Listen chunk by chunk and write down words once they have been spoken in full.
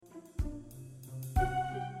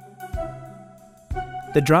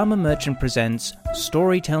The Drama Merchant presents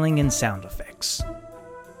Storytelling and Sound Effects.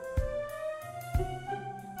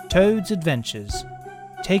 Toad's Adventures,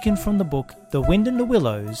 taken from the book The Wind and the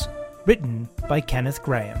Willows, written by Kenneth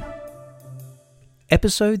Grahame.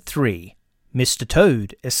 Episode 3, Mr.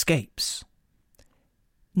 Toad Escapes.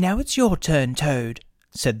 "Now it's your turn, Toad,"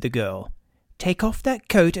 said the girl. "Take off that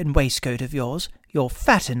coat and waistcoat of yours. You're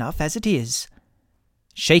fat enough as it is."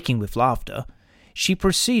 Shaking with laughter, she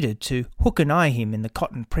proceeded to hook and eye him in the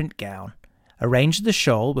cotton print gown, arranged the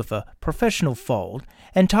shawl with a professional fold,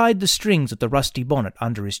 and tied the strings of the rusty bonnet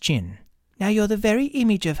under his chin. "Now you're the very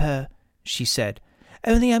image of her," she said,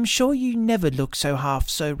 "only I'm sure you never looked so half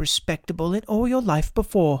so respectable in all your life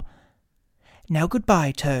before. Now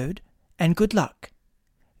goodbye, Toad, and good luck.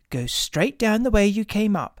 Go straight down the way you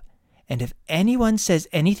came up, and if anyone says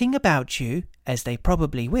anything about you, as they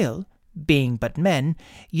probably will, being but men,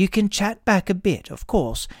 you can chat back a bit, of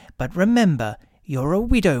course, but remember, you're a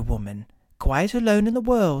widow woman, quite alone in the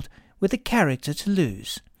world, with a character to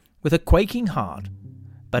lose." With a quaking heart,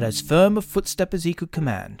 but as firm a footstep as he could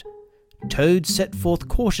command, Toad set forth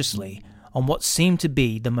cautiously on what seemed to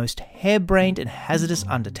be the most harebrained and hazardous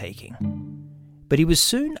undertaking. But he was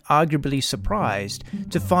soon arguably surprised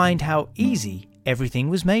to find how easy everything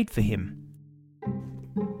was made for him.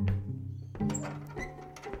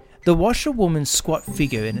 The washerwoman's squat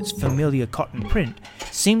figure in its familiar cotton print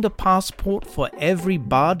seemed a passport for every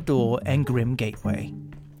barred door and grim gateway.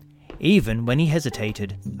 Even when he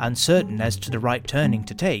hesitated, uncertain as to the right turning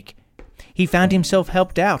to take, he found himself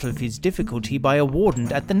helped out of his difficulty by a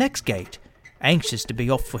warden at the next gate, anxious to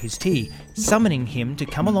be off for his tea, summoning him to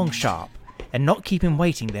come along sharp and not keep him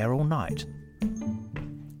waiting there all night.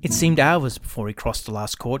 It seemed hours before he crossed the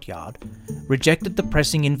last courtyard, rejected the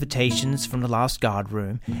pressing invitations from the last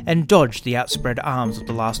guard-room, and dodged the outspread arms of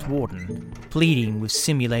the last warden, pleading with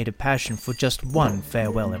simulated passion for just one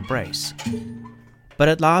farewell embrace. But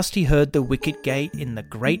at last he heard the wicket gate in the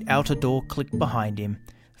great outer door click behind him,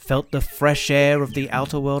 felt the fresh air of the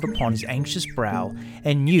outer world upon his anxious brow,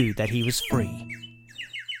 and knew that he was free.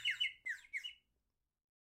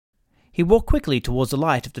 He walked quickly towards the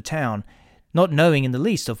light of the town, not knowing in the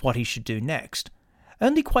least of what he should do next,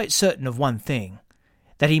 only quite certain of one thing,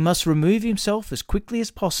 that he must remove himself as quickly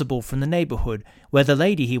as possible from the neighbourhood where the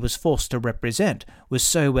lady he was forced to represent was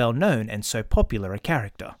so well known and so popular a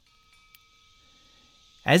character.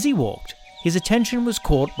 As he walked, his attention was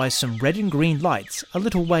caught by some red and green lights a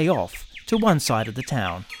little way off, to one side of the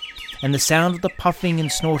town, and the sound of the puffing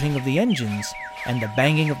and snorting of the engines and the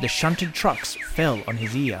banging of the shunted trucks fell on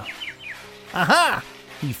his ear. "Aha!"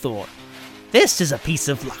 he thought. "This is a piece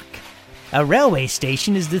of luck. A railway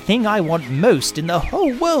station is the thing I want most in the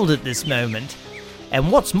whole world at this moment.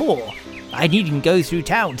 And what's more, I needn't go through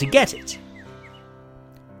town to get it."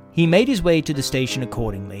 He made his way to the station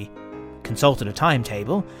accordingly, consulted a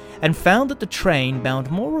timetable, and found that the train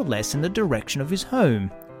bound more or less in the direction of his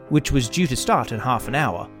home, which was due to start in half an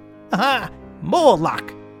hour. "Aha! More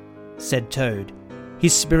luck!" said Toad,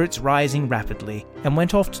 his spirits rising rapidly, and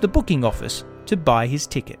went off to the booking office to buy his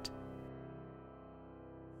ticket.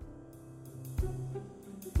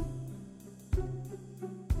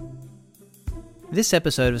 This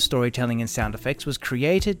episode of Storytelling and Sound Effects was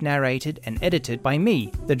created, narrated, and edited by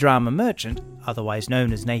me, the Drama Merchant, otherwise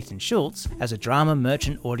known as Nathan Schultz, as a Drama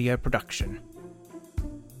Merchant audio production.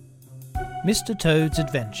 Mr. Toad's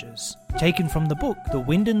Adventures, taken from the book The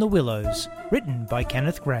Wind and the Willows, written by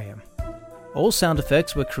Kenneth Grahame. All sound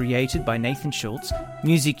effects were created by Nathan Schultz.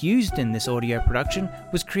 Music used in this audio production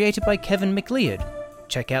was created by Kevin MacLeod.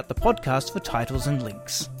 Check out the podcast for titles and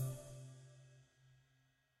links.